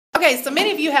Okay, so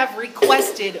many of you have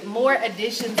requested more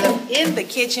editions of In the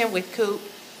Kitchen with Coop.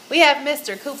 We have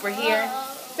Mr. Cooper here.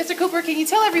 Mr. Cooper, can you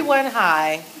tell everyone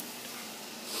hi?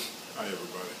 Hi,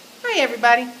 everybody. Hi,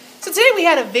 everybody. So today we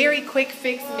had a very quick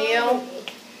fix meal.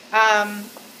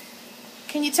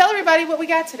 Can you tell everybody what we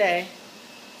got today?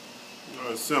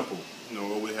 It's simple.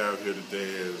 What we have here today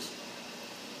is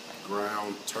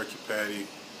ground turkey patty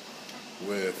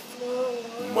with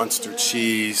Munster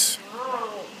cheese.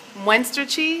 Munster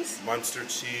cheese? Munster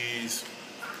cheese.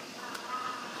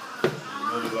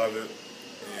 Really love it.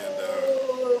 And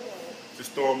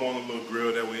just throw them on a little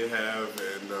grill that we have.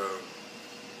 And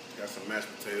got some mashed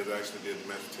potatoes. I actually did the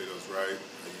mashed potatoes right.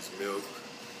 I used milk.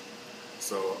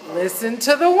 So listen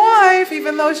to the wife,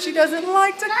 even though she doesn't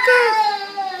like to cook.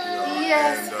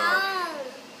 Yes.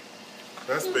 And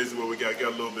that's basically what we got. Got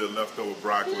a little bit of leftover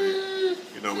broccoli.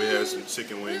 We had some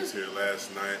chicken wings here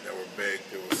last night that were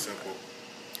baked. It was simple.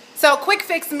 So quick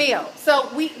fix meal. So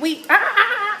we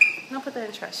don't put that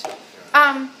in the trash.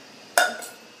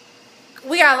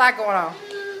 We got a lot going on.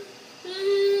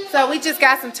 So we just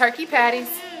got some turkey patties,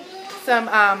 some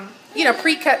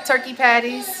pre-cut turkey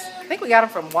patties. I think we got them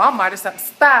from Walmart or something.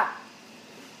 Stop.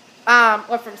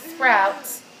 Or from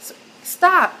Sprouts.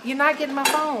 Stop. You're not getting my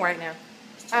phone right now.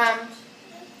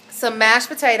 Some mashed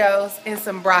potatoes and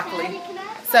some broccoli.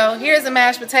 So here's the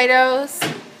mashed potatoes.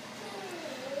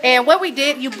 And what we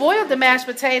did, you boiled the mashed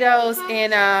potatoes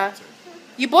in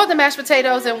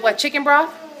what, chicken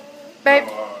broth, babe?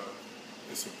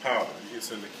 It's a powder.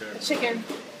 It's in the camera. Chicken.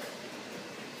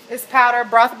 It's powder,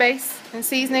 broth base, and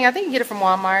seasoning. I think you get it from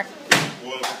Walmart.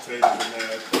 Boil the potatoes in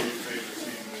that. Put your favorite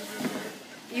seasonings in there.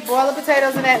 You boil the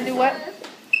potatoes in that and do what?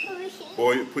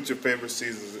 Put your favorite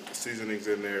seasonings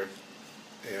in there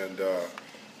and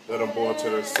let them boil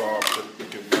till they're soft so you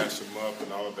can mash them up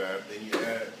and all of that. Then you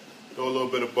throw a little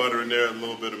bit of butter in there, a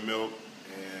little bit of milk,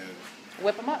 and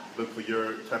whip them up. Look for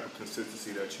your type of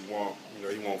consistency that you want.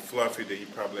 You want fluffy, then you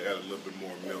probably add a little bit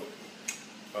more milk.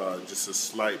 Just a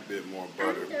slight bit more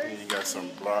butter. Then you got some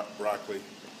broccoli.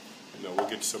 We'll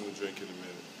get you something to drink in a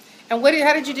minute. And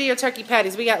how did you do your turkey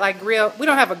patties? We got like grill. We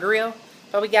don't have a grill,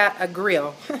 but we got a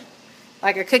grill.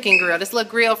 Like a cooking grill. This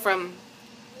little grill from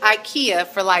IKEA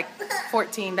for like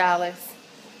 $14.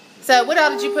 So what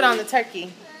all did you put on the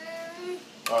turkey?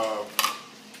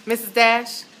 Mrs.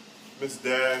 Dash? Miss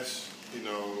Dash,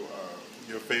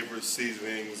 your favorite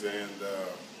seasonings and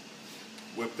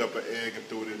whipped up an egg and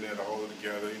threw it in there to hold it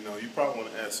together. You probably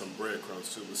want to add some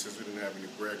breadcrumbs too, but since we didn't have any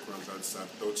breadcrumbs, I decided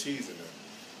to throw cheese in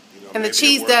there. And the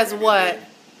cheese does what?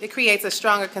 It creates a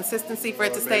stronger consistency for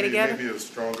it to stay together? Maybe a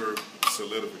stronger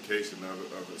solidification of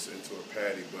it into a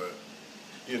patty, but,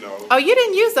 Oh, you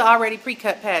didn't use the already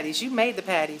pre-cut patties. You made the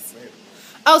patties.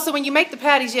 Oh, so when you make the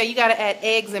patties, yeah, you got to add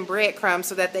eggs and breadcrumbs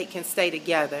so that they can stay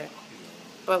together.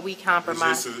 But we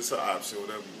compromise. It's an option,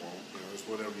 whatever you want. It's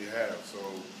whatever you have. So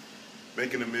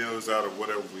making the meals out of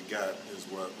whatever we got is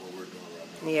what we're doing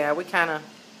right now. Yeah, we're kind of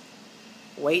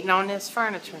waiting on this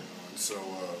furniture. So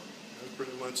that's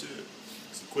pretty much it.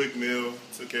 It's a quick meal.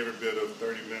 Took every bit of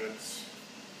 30 minutes.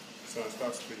 So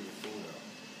stop spitting your food out.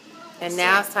 And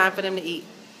now it's time for them to eat.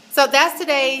 So that's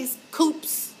today's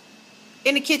Coop's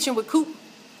In the Kitchen with Coop.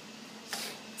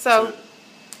 So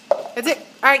that's it.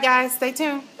 All right, guys, stay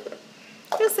tuned.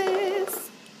 Deuces.